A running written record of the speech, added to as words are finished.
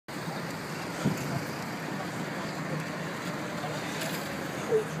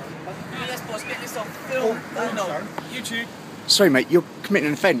Yes, boss, get this off film. YouTube. Sorry, mate, you're committing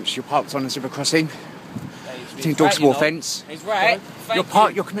an offence. You're parked on a zebra crossing. It's an endorsable offence. He's right.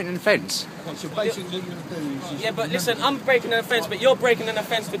 You're committing an offence. So basically what you're going to do is... Yeah, but listen, I'm breaking an offence, but you're breaking an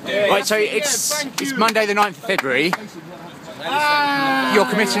offence for doing... Right, so it's Monday the 9th of February. You're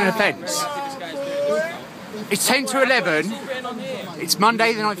committing an offence. It's 10 to 11. It's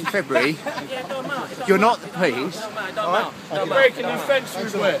Monday the 9th of February. You're not the police. Stop breaking the offence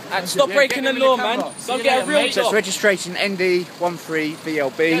with it. And stop breaking the law, man. Don't get a real job. So it's registration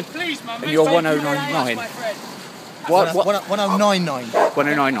ND13VLB and you're 1099. What? 1099.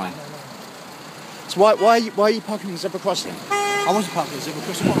 1099. So why are you parking on the zebra crossing? I wasn't parking on the zebra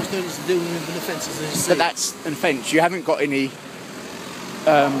crossing. What I was doing is dealing with an offence. But that's an offence. You haven't got any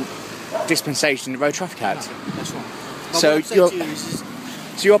dispensation in the Road Traffic Act. No, that's right.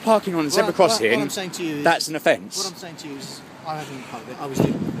 So you're parking on the zebra crossing. What I'm saying to you is, that's an offence. What I'm saying to you is, I haven't parked it. I was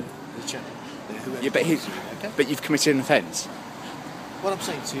dealing with the chap. Yeah, but you've committed an offence. What I'm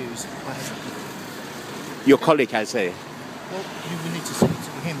saying to you is, I haven't. Your colleague has here. Well, you will need to speak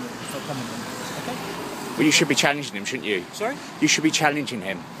to him for comment on this, okay? Well, you should be challenging him, shouldn't you? Sorry? You should be challenging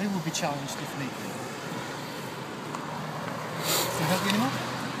him. He will be challenged if need be. Can I help you anymore?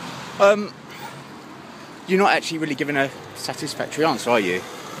 You're not actually really giving a satisfactory answer, are you?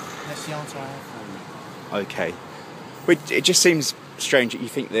 That's the answer I have for you. Okay. But it just seems strange that you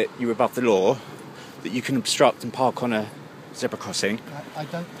think that you're above the law, that you can obstruct and park on a zebra crossing. I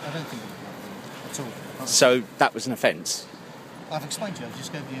don't think at all. So that was an offence? I've explained to you. I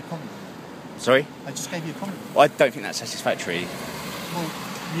just gave you a comment. Sorry? I just gave you a comment. Well, I don't think that's satisfactory. Well,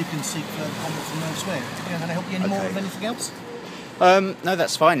 you can seek further comment from elsewhere. Can I help you any more with anything else? No,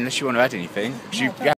 that's fine, unless you want to add anything. No,